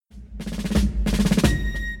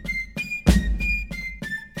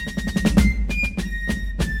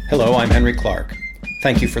Hello, I'm Henry Clark.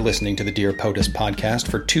 Thank you for listening to the Dear POTUS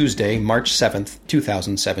podcast for Tuesday, March 7th,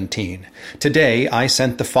 2017. Today, I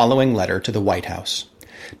sent the following letter to the White House.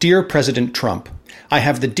 Dear President Trump, I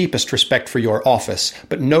have the deepest respect for your office,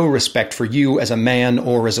 but no respect for you as a man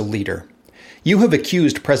or as a leader. You have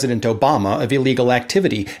accused President Obama of illegal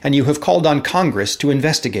activity, and you have called on Congress to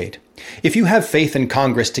investigate. If you have faith in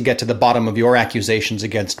Congress to get to the bottom of your accusations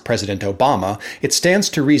against President Obama, it stands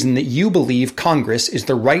to reason that you believe Congress is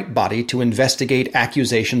the right body to investigate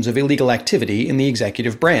accusations of illegal activity in the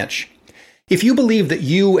executive branch. If you believe that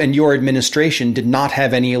you and your administration did not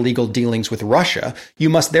have any illegal dealings with Russia, you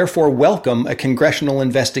must therefore welcome a congressional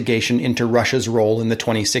investigation into Russia's role in the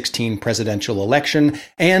 2016 presidential election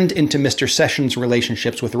and into Mr. Sessions'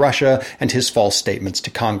 relationships with Russia and his false statements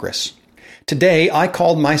to Congress. Today, I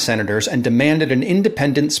called my senators and demanded an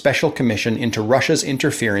independent special commission into Russia's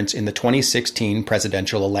interference in the 2016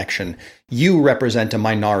 presidential election. You represent a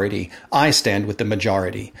minority. I stand with the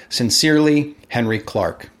majority. Sincerely, Henry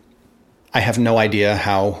Clark. I have no idea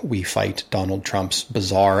how we fight Donald Trump's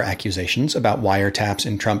bizarre accusations about wiretaps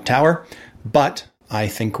in Trump Tower, but I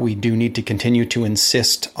think we do need to continue to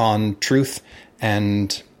insist on truth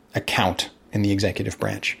and account in the executive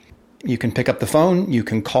branch. You can pick up the phone, you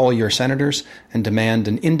can call your senators, and demand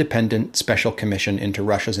an independent special commission into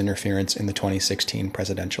Russia's interference in the 2016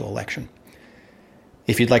 presidential election.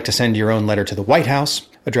 If you'd like to send your own letter to the White House,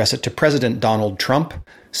 address it to President Donald Trump,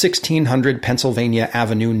 1600 Pennsylvania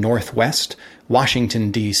Avenue Northwest, Washington,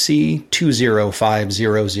 D.C.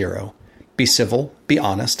 20500. Be civil, be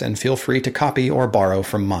honest, and feel free to copy or borrow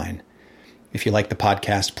from mine. If you like the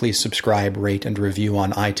podcast, please subscribe, rate, and review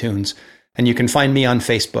on iTunes. And you can find me on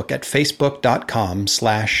Facebook at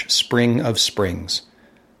facebook.com/springofsprings.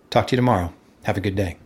 Talk to you tomorrow. Have a good day.